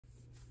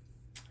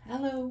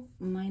Hello,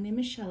 my name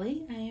is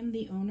Shelley. I am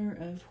the owner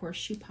of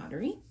Horseshoe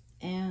Pottery,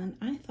 and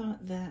I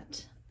thought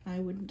that I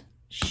would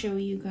show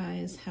you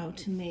guys how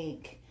to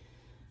make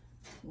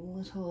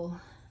little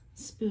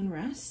spoon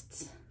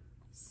rests,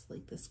 just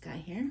like this guy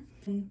here.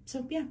 And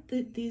so yeah,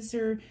 these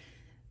are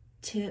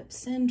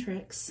tips and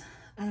tricks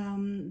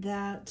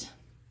that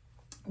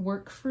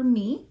work for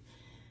me.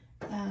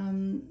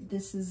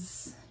 This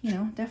is,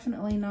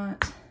 definitely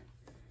not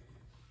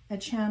a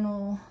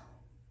channel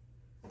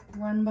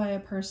run by a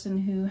person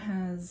who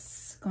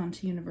has gone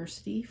to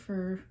university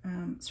for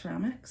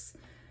ceramics.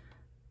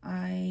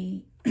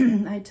 I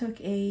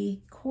took a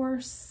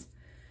course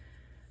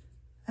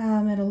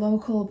at a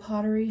local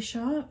pottery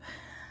shop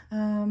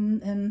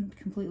and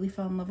completely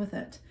fell in love with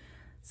it.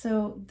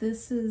 So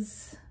this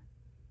is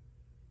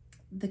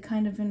the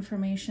kind of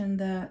information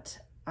that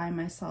I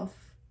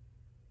myself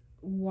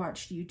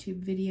watched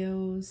YouTube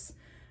videos,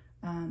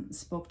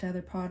 spoke to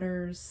other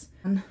potters.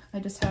 And I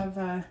just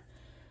have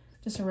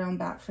just a round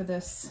bat for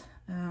this.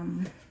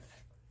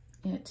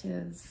 It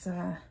is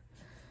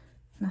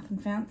nothing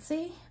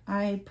fancy.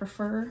 I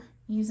prefer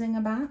using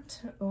a bat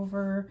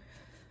over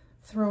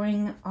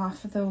throwing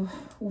off the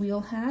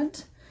wheel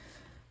head.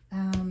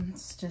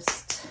 It's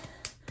just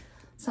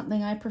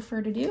something I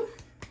prefer to do.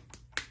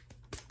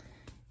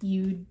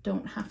 You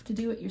don't have to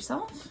do it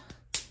yourself.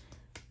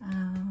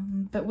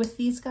 But with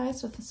these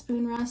guys, with the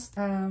spoon rest,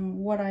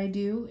 what I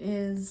do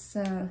is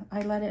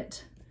I let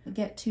it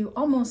get to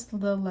almost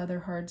the leather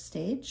hard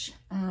stage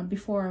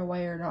before I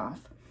wire it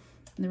off.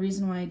 And the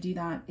reason why I do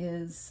that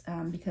is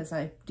because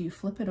I do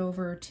flip it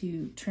over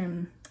to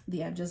trim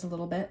the edges a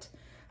little bit.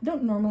 I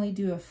don't normally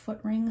do a foot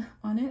ring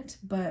on it,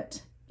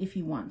 but if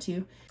you want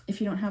to.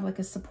 If you don't have like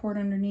a support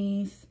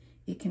underneath,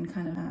 it can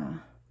kind of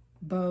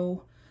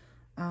bow.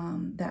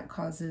 That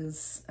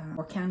causes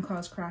or can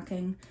cause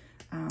cracking.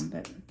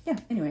 But yeah,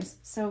 anyways,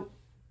 so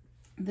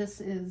this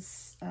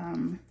is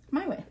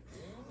my way.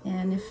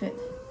 And if it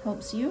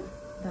helps you,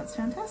 that's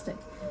fantastic.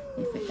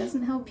 If it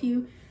doesn't help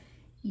you,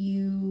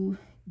 you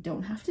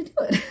don't have to do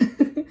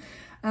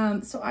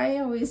it. So I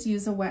always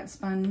use a wet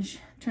sponge,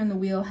 turn the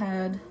wheel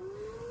head,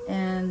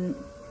 and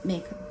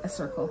make a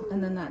circle.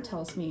 And then that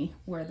tells me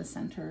where the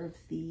center of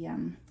the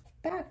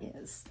bat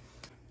is.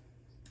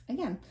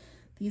 Again,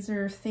 these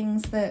are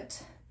things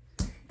that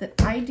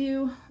I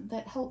do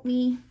that help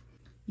me.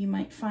 You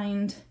might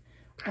find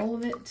all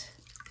of it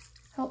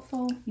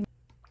helpful.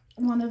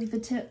 One of the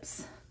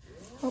tips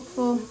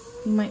helpful,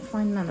 you might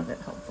find none of it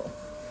helpful.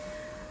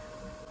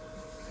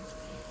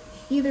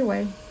 Either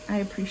way, I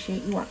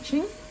appreciate you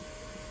watching.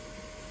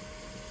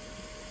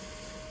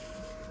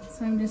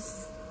 So I'm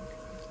just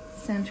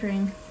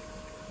centering.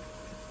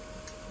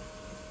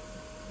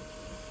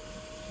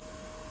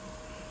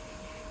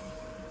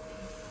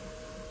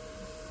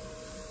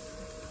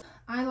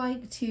 I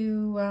like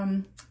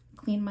to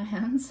clean my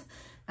hands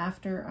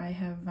after I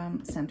have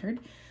centered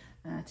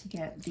to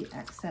get the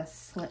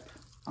excess slip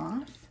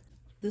off.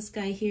 This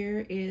guy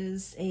here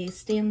is a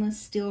stainless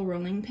steel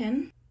rolling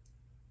pin.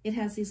 It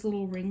has these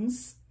little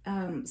rings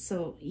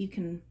so you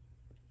can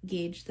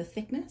gauge the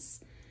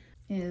thickness.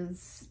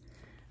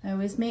 I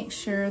always make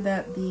sure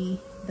that the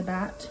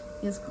bat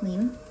is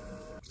clean.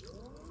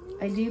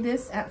 I do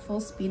this at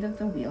full speed of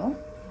the wheel,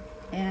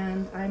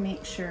 and I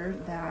make sure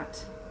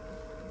that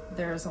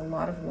there's a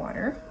lot of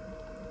water,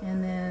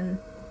 and then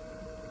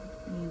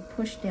you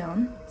push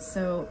down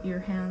so your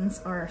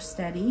hands are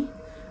steady.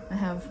 I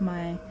have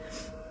my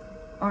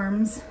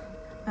arms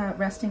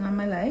resting on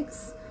my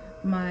legs.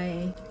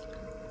 My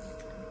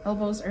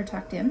elbows are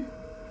tucked in.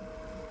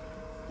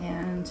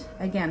 And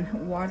again,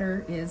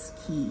 water is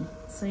key.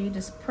 So you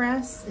just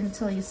press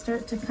until you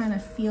start to kind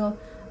of feel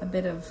a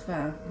bit of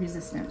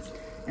resistance.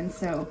 And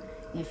so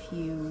if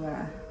you,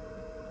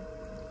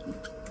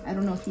 I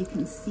don't know if you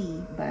can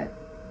see, but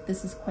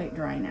this is quite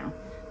dry now.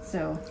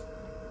 So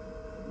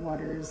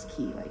water is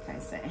key, like I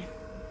say.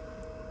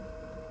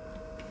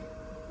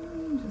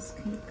 And just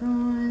keep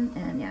going,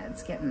 and yeah,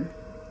 it's getting,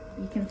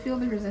 you can feel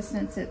the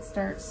resistance. It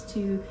starts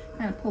to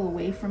kind of pull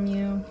away from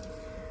you.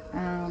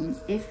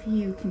 If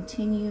you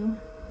continue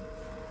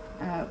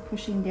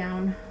pushing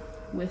down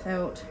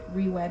without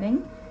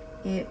re-wetting,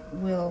 it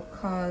will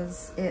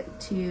cause it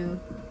to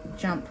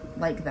jump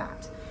like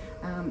that.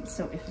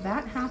 So if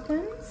that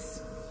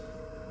happens,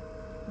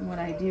 what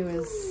I do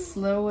is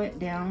slow it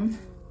down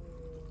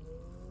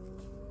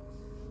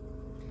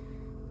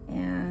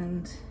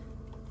and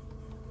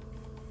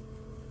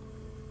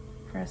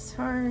press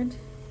hard.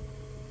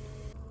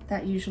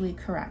 That usually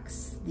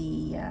corrects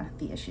the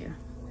issue.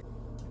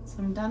 So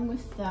I'm done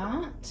with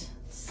that.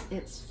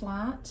 It's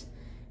flat.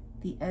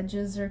 The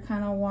edges are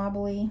kind of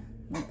wobbly,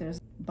 like there's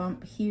a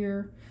bump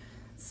here.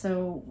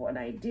 So what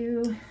I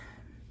do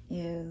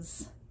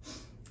is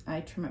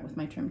I trim it with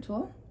my trim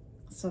tool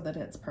so that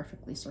it's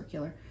perfectly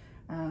circular.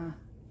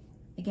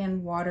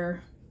 Again,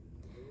 water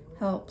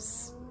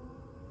helps.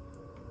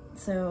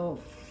 So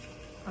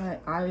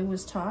I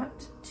was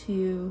taught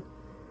to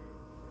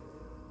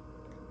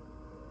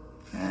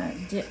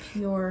dip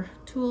your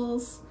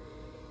tools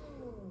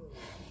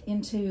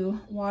into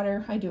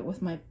water. I do it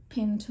with my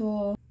pin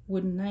tool,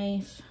 wooden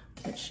knife,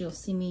 which you'll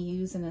see me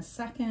use in a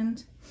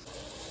second.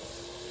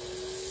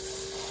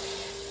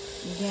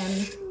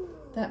 Again,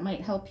 that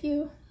might help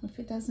you. If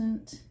it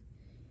doesn't,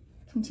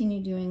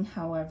 continue doing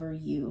however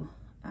you,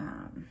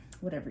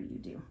 whatever you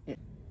do.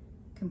 It's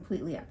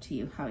completely up to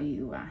you how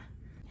you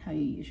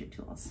use your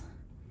tools.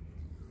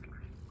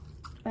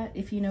 But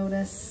if you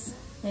notice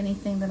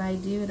anything that I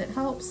do that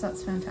helps,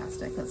 that's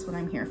fantastic. That's what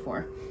I'm here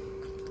for.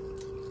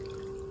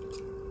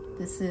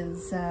 This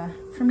is,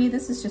 for me,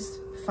 this is just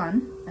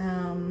fun.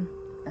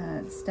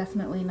 It's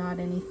definitely not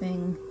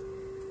anything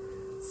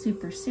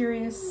super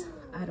serious.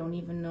 I don't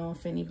even know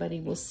if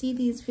anybody will see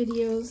these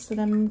videos that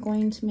I'm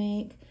going to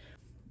make,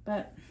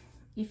 but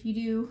if you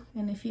do,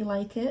 and if you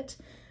like it,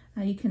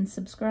 you can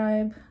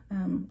subscribe,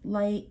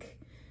 like,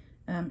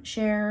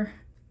 share.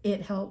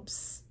 It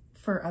helps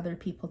for other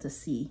people to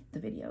see the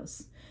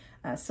videos.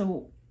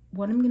 So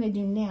what I'm gonna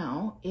do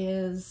now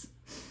is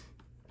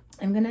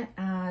I'm gonna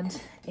add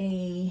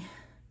a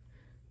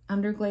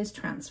underglaze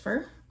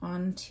transfer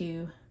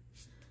onto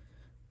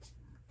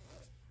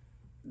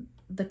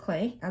the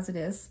clay as it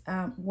is.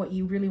 What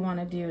you really want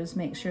to do is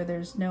make sure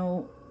there's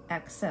no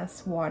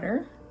excess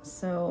water.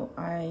 So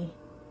I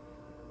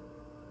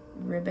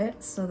rib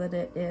it so that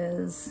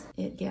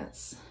it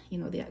gets, you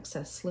know, the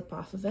excess slip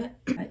off of it.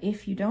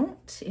 If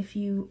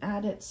you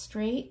add it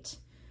straight,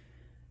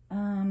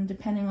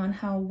 depending on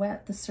how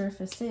wet the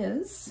surface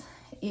is,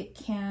 it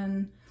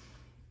can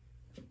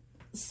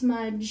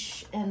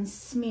smudge and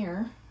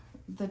smear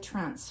the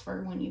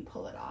transfer when you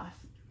pull it off.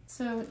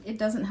 So it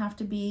doesn't have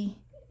to be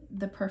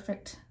the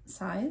perfect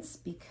size,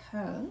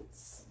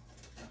 because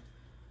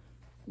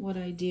what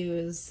I do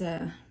is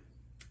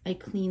I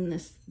clean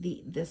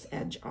this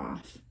edge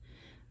off.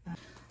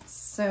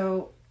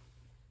 So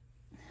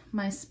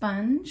my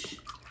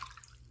sponge,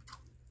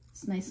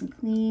 it's nice and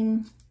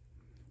clean,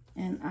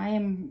 and I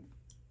am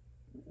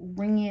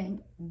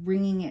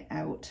wringing it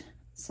out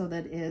so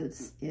that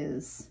it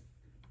is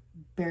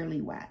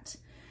barely wet.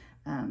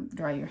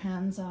 Dry your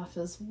hands off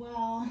as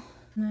well.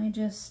 And I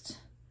just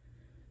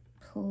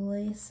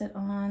place it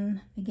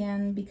on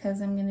again,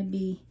 because I'm going to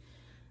be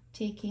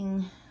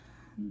taking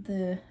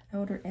the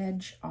outer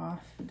edge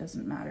off. It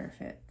doesn't matter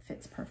if it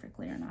fits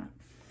perfectly or not.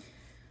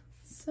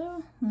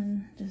 So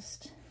then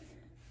just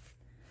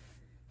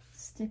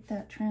stick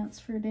that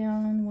transfer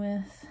down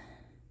with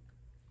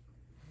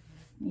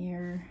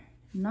your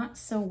not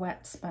so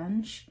wet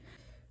sponge,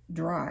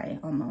 dry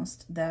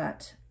almost,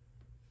 that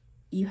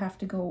you have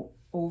to go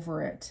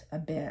over it a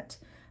bit.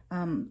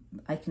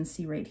 I can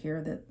see right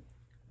here that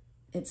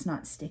it's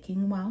not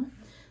sticking well.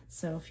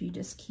 So if you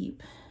just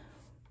keep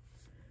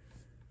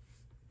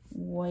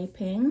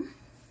wiping,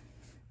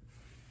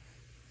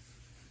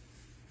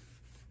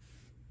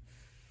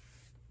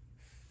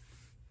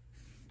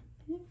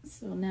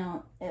 so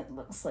now it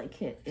looks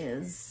like it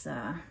is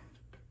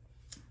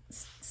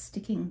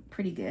sticking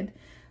pretty good.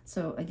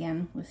 So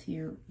again, with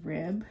your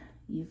rib,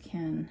 you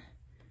can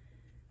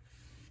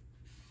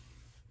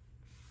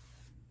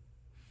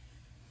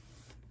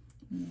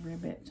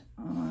rib it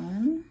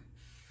on.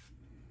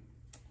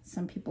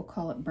 Some people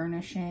call it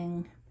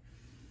burnishing.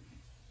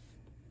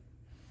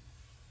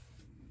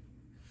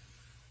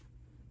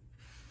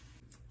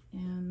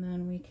 And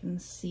then we can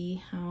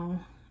see how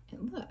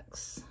it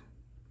looks.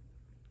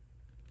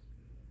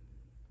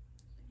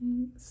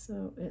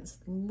 So it's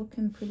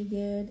looking pretty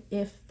good.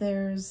 If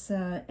there's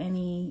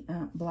any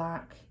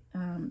black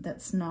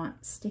that's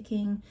not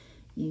sticking,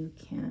 you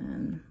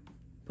can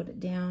put it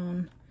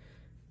down,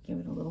 give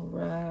it a little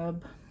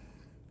rub,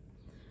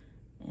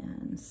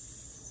 and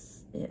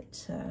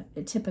it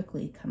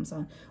typically comes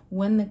on.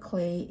 When the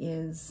clay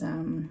is, I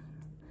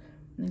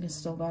think it's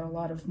still got a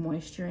lot of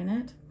moisture in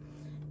it,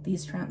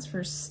 these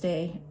transfers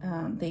stay,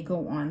 they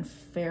go on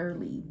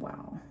fairly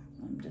well.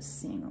 I'm just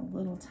seeing a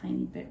little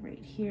tiny bit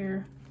right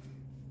here.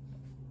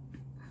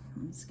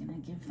 I'm just gonna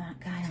give that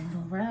guy a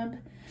little rub.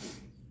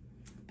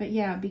 But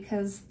yeah,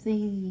 because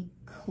the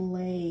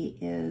clay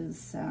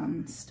is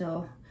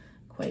still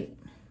quite,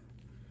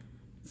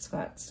 it's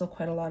got still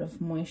quite a lot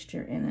of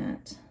moisture in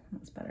it.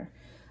 That's better.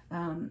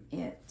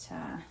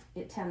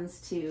 It tends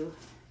to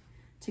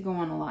go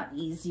on a lot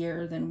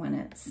easier than when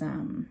it's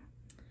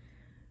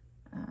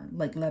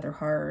like leather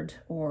hard,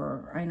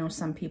 or I know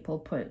some people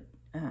put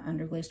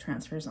underglaze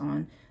transfers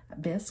on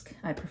bisque.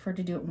 I prefer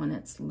to do it when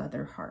it's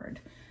leather hard.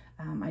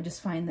 I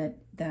just find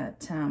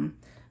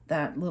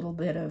that little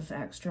bit of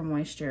extra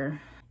moisture,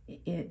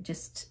 it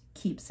just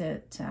keeps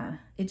it,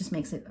 it just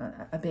makes it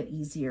a bit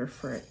easier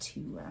for it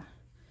to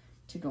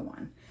go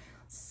on.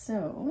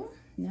 So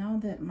now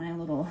that my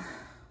little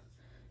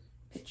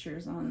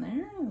picture's on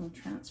there, a little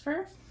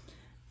transfer,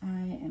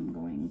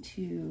 I'm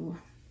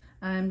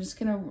just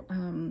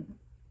gonna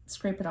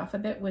scrape it off a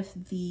bit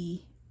with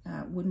the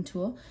wooden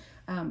tool.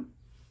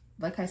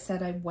 Like I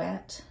said, I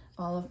wet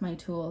all of my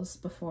tools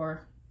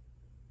before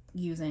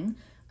using,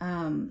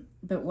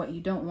 but what you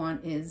don't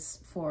want is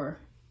for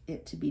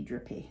it to be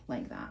drippy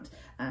like that,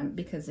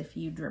 because if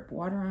you drip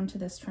water onto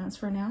this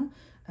transfer now,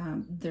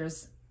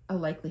 there's a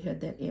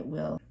likelihood that it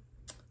will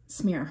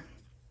smear.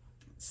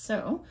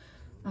 So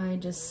I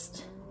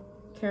just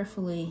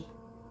carefully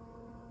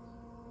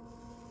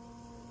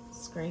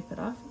scrape it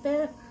off a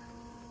bit,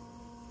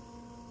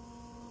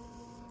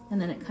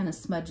 and then it kind of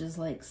smudges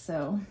like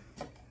so.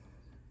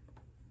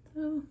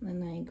 So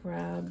then I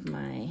grab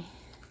my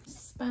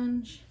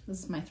sponge. This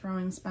is my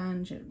throwing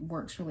sponge. It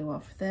works really well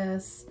for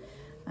this.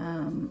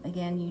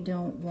 Again, you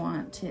don't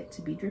want it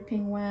to be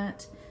dripping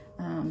wet,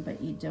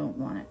 but you don't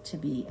want it to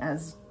be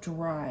as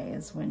dry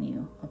as when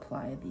you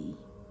apply the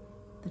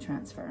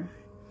transfer.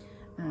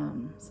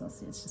 So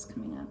see, it's just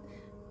coming up.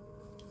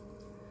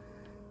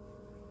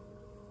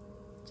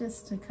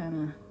 Just to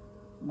kind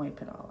of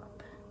wipe it all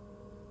up.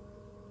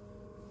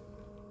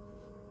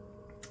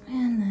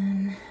 And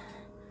then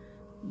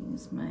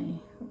use my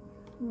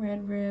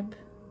red rib.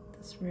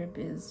 This rib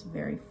is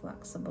very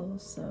flexible,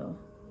 so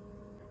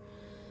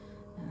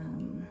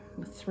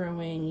with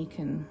throwing you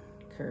can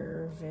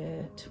curve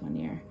it when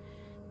you're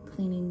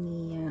cleaning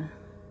the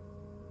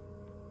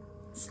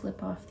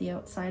slip off the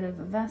outside of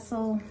a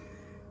vessel.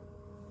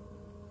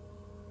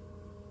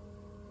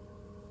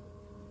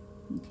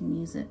 You can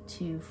use it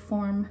to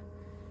form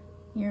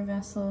your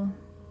vessel.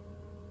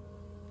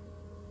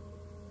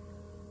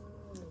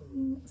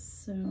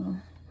 So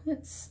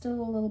it's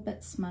still a little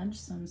bit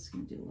smudged, so I'm just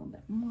going to do a little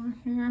bit more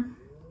here.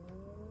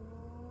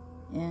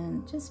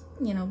 And just,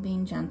 you know,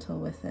 being gentle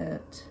with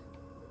it.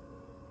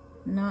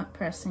 Not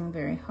pressing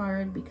very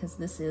hard because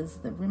this is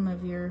the rim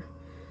of your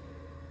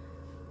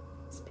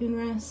spoon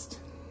rest.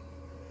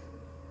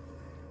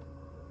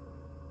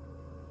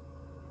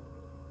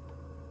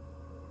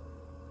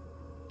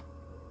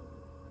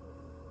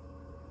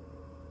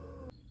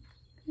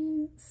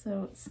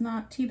 So it's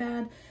not too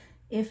bad.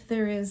 If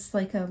there is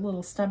like a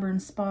little stubborn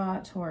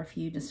spot, or if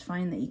you just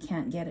find that you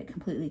can't get it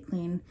completely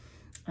clean,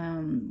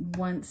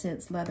 once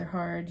it's leather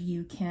hard,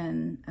 you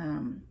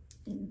can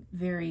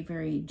very,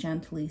 very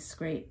gently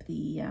scrape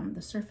the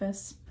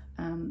surface.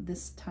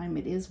 This time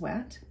it is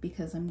wet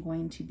because I'm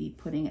going to be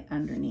putting it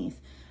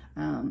underneath.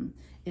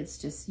 It's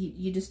just,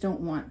 you just don't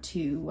want to,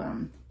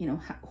 you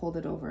know, hold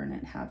it over and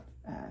it have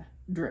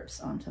drips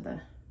onto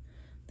the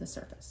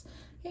surface.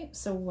 Okay,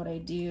 so what I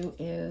do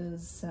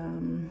is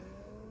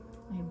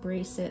I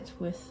brace it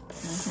with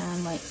my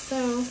hand like so,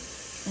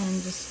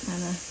 and just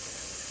kind of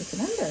stick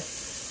it under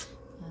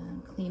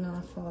and clean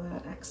off all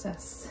that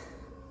excess.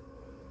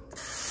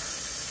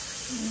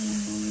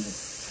 And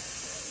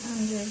just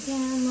under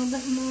again a little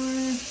bit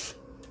more.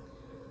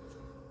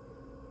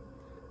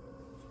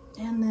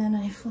 And then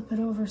I flip it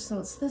over so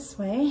it's this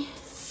way,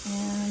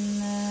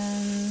 and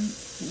then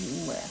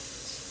lift.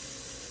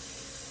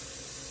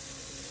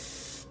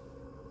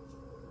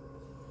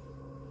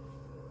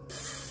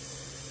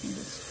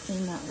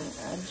 Clean that little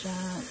edge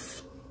out.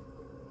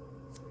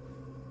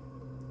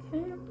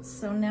 Okay,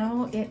 so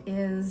now it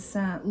is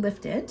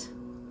lifted.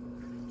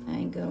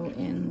 I go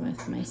in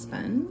with my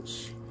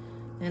sponge,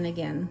 and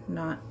again,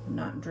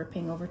 not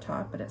dripping over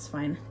top, but it's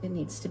fine. It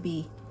needs to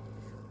be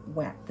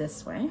wet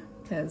this way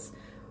because,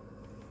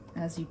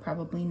 as you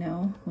probably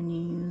know, when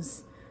you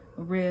use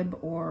a rib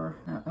or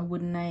a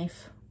wooden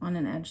knife on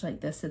an edge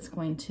like this, it's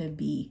going to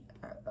be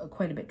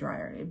quite a bit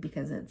drier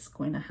because it's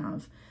going to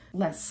have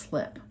less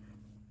slip.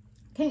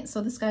 Okay,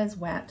 so this guy's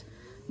wet.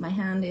 My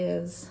hand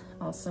is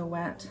also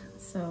wet,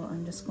 so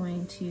I'm just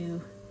going to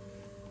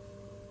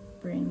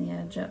bring the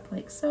edge up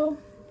like so.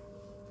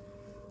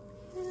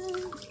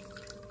 And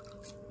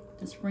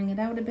just wring it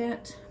out a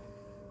bit.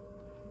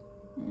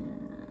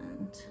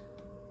 And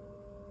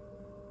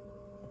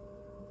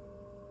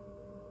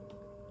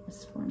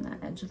just form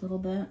that edge a little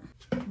bit.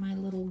 My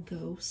little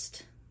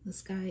ghost.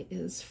 This guy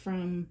is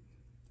from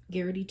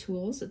Garrity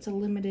Tools. It's a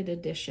limited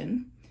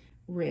edition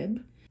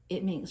rib.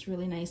 It makes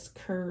really nice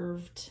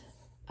curved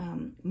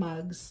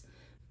mugs,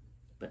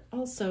 but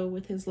also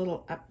with his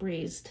little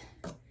upraised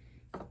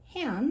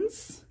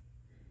hands,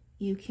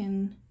 you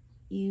can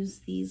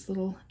use these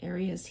little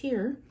areas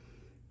here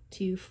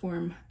to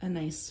form a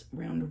nice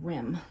round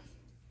rim.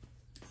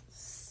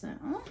 So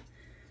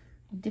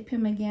I dip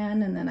him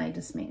again, and then I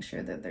just make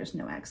sure that there's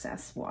no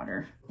excess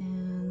water.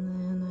 And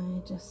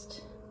then I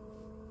just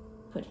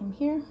put him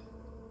here.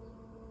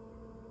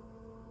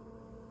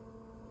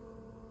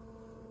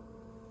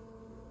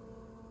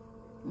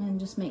 And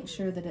just make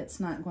sure that it's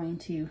not going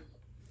to,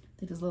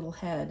 that his little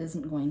head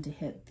isn't going to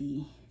hit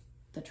the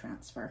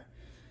transfer.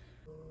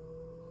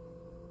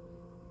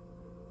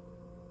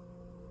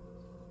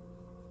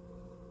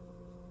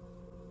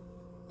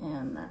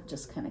 And that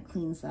just kind of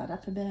cleans that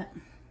up a bit.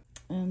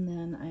 And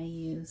then I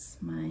use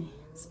my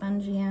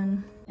sponge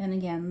again. And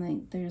again,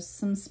 like, there's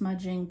some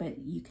smudging, but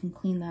you can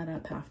clean that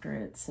up after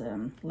it's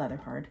leather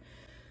hard.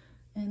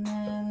 And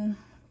then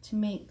to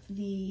make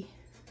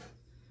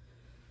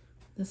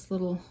this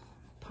little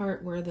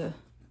part where the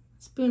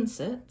spoon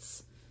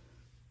sits,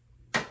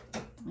 I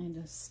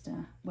just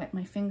wet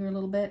my finger a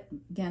little bit.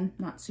 Again,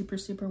 not super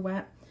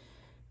wet.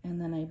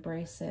 And then I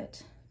brace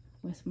it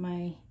with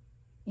my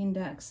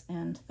index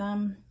and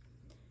thumb,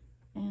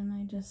 and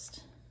I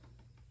just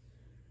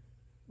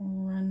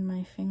run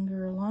my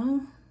finger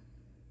along,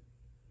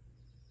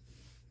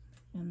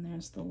 and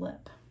there's the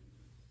lip.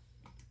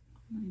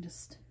 Let me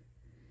just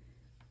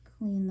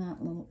clean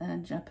that little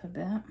edge up a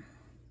bit.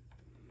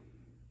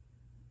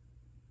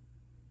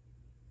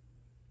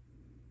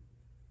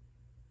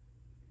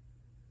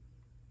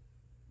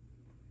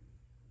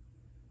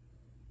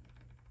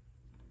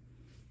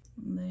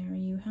 There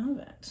you have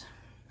it.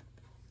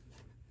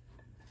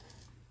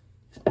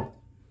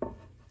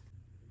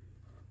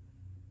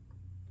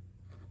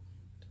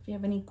 If you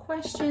have any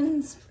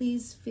questions,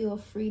 please feel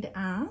free to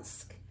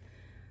ask.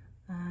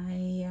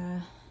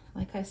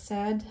 Like I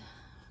said,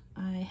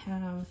 I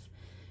have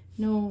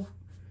no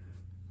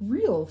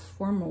real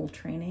formal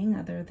training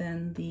other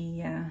than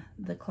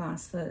the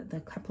class,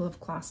 the couple of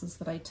classes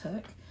that I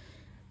took.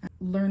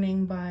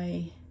 Learning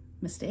by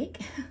mistake.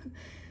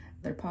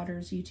 They're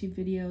Potter's YouTube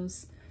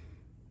videos,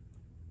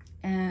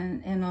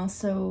 and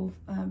also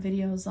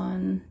videos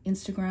on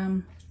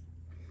Instagram.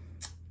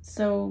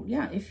 So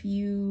yeah, if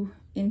you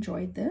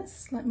enjoyed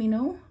this, let me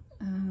know.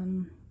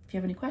 If you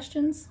have any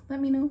questions,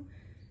 let me know.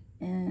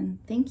 And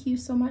thank you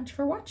so much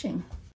for watching.